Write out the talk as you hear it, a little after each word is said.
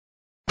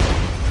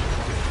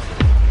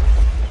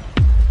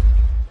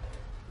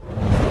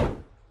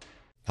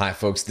Hi,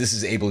 folks. This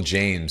is Abel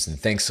James, and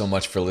thanks so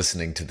much for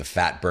listening to the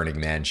Fat Burning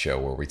Man Show,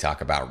 where we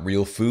talk about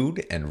real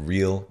food and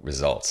real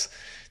results.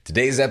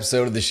 Today's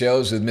episode of the show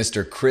is with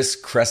Mr. Chris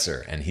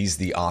Kresser, and he's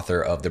the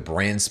author of the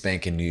brand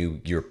spanking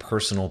new Your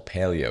Personal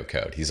Paleo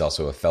Code. He's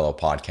also a fellow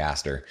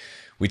podcaster.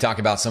 We talk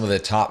about some of the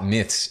top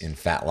myths in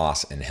fat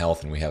loss and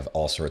health, and we have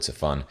all sorts of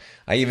fun.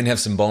 I even have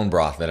some bone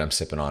broth that I'm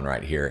sipping on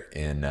right here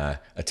in a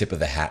tip of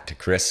the hat to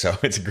Chris, so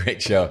it's a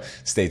great show.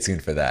 Stay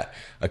tuned for that.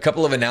 A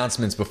couple of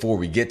announcements before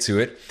we get to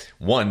it.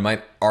 One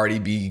might already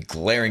be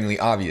glaringly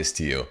obvious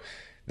to you.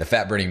 The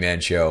Fat Burning Man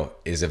Show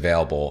is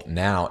available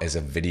now as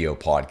a video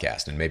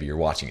podcast, and maybe you're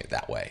watching it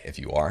that way. If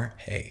you are,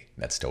 hey,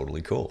 that's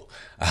totally cool.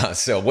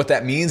 So what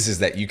that means is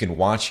that you can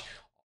watch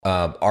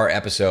our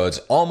episodes,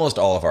 almost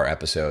all of our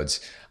episodes,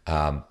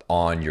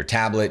 on your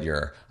tablet,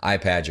 your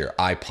iPad, your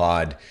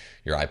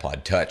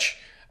iPod Touch,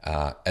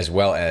 as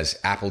well as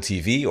Apple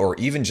TV, or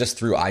even just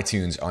through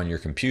iTunes on your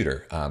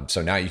computer.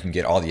 So now you can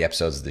get all the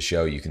episodes of the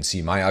show. You can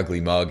see my ugly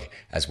mug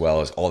as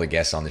well as all the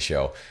guests on the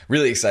show.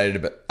 Really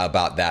excited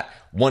about that.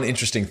 One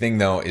interesting thing,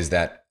 though, is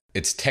that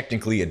it's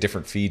technically a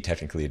different feed,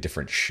 technically a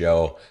different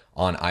show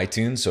on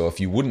iTunes. So if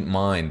you wouldn't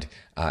mind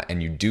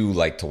and you do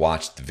like to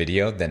watch the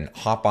video, then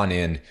hop on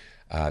in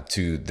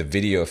to the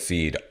video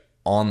feed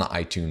on the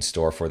iTunes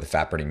store for the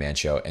Fat Burning Man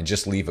Show and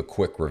just leave a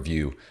quick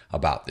review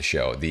about the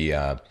show.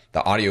 The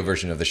audio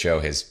version of the show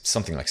has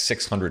something like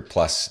 600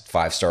 plus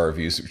 5-star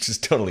reviews, which is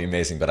totally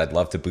amazing, but I'd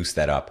love to boost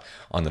that up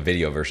on the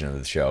video version of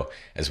the show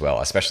as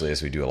well, especially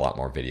as we do a lot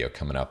more video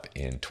coming up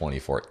in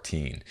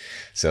 2014.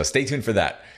 So stay tuned for that.